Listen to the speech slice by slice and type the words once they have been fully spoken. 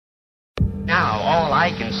I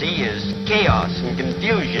can see is chaos and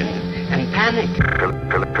confusion and panic.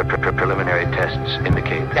 Preliminary tests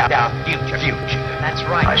indicate Our future. That's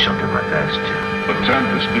right. I shall do my best to attempt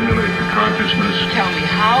to stimulate the consciousness. Tell me,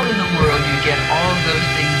 how in the world you get all those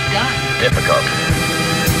things done? difficult,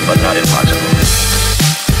 but not impossible.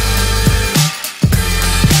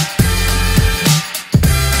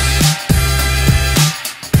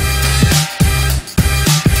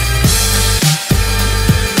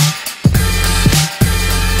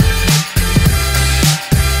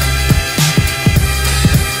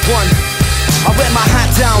 I wear my hat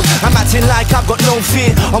down, I'm acting like I've got no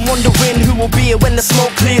fear. I'm wondering who will be here when the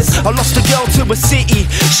smoke clears. I lost a girl to a city,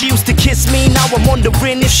 she used to kiss me. Now I'm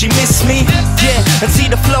wondering if she missed me. Yeah, and see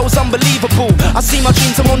the flow's unbelievable. I see my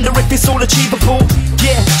dreams, I wonder if it's all achievable.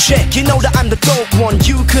 Yeah, check, you know that I'm the dope one.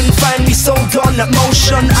 You can find me so gone at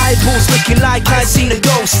motion. Eyeballs looking like I seen a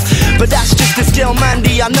ghost. But that's just this girl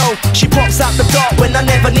Mandy I know. She pops out the dark when I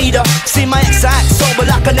never need her. See my ex, I act sober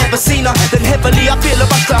like I never seen her. Then heavily I feel a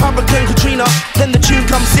rush to Hurricane Katrina. Then the tune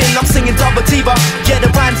comes in, I'm singing double diva. Yeah, the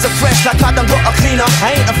rhymes are fresh like I done got a cleaner.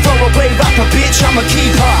 I ain't a throwaway rapper, bitch, I'm a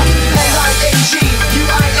keeper.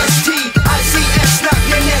 L-I-N-G-U-I-S-T-I-C-S, snap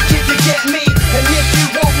your neck if you get me. And if you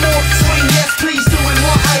want more swing, yes please, doing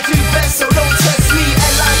what I do best, so don't test me.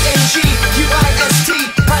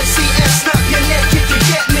 L-I-N-G-U-I-S-T-I-C-S, snap your neck if you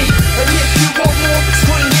get me. And if you want more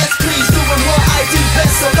swing, yes please, doing what I do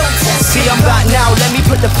best, so don't test me. See, I'm back now, let me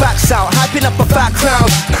put the facts out. Hyping up a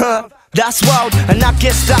background, that's wild, and I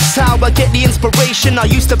guess that's how I get the inspiration.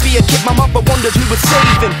 I used to be a kid, my mother wondered who would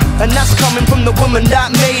save him, and that's coming from the woman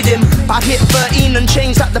that made him. I hit 13 and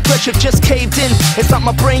changed like the pressure just caved in. It's like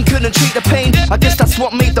my brain couldn't treat the pain. I guess that's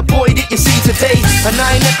what made the boy that you see today. And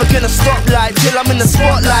I ain't never gonna stop like till I'm in the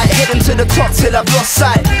spotlight, heading to the top till I've lost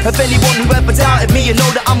sight of anyone who ever doubted me. You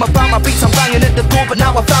know that I'm about my beats, I'm banging at the door, but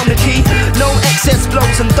now I found the key. No excess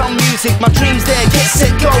blows and dumb music, my dreams there, get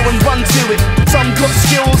set, go and run to it. Some got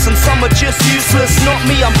skills and some are just useless. Not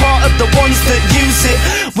me, I'm part of the ones that use it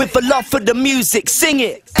with a love for the music. Sing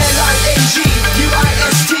it.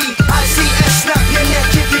 L-I-N-G-U-I-S-T-I-C-S, snap your neck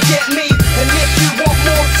if you get me. And if you want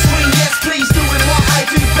more swing, yes please, doing what I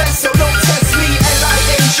do best, so don't test me.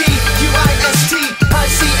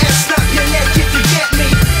 L-I-N-G-U-I-S-T-I-C-S, snap your neck if you get me.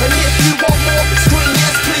 And if you want more swing,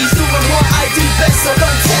 yes please, doing what I do best, so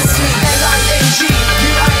don't test me.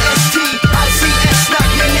 L-I-N-G-U-I-S-T-I-C-S, snap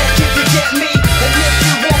your neck if you get me. And if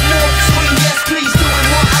you want more swing, yes please, doing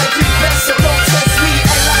what I do best, so don't test me.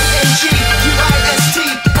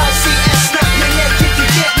 L-I-N-G-U-I-S-T-I-C-S, snap your neck if you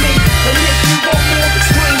get me. And if you want more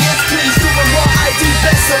swing, yes please, doing what I do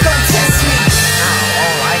best, so don't test me. Now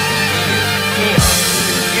all I can see is chaos and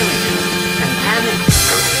confusion and panic.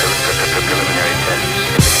 Preliminary tests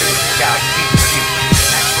indicate Our future.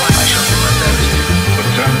 That's right. I shall do my best to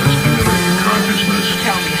Attempt to stimulate the consciousness.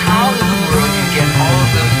 Tell me, how in the world you get all of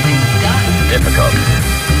those things done? difficult,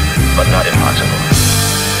 but not impossible.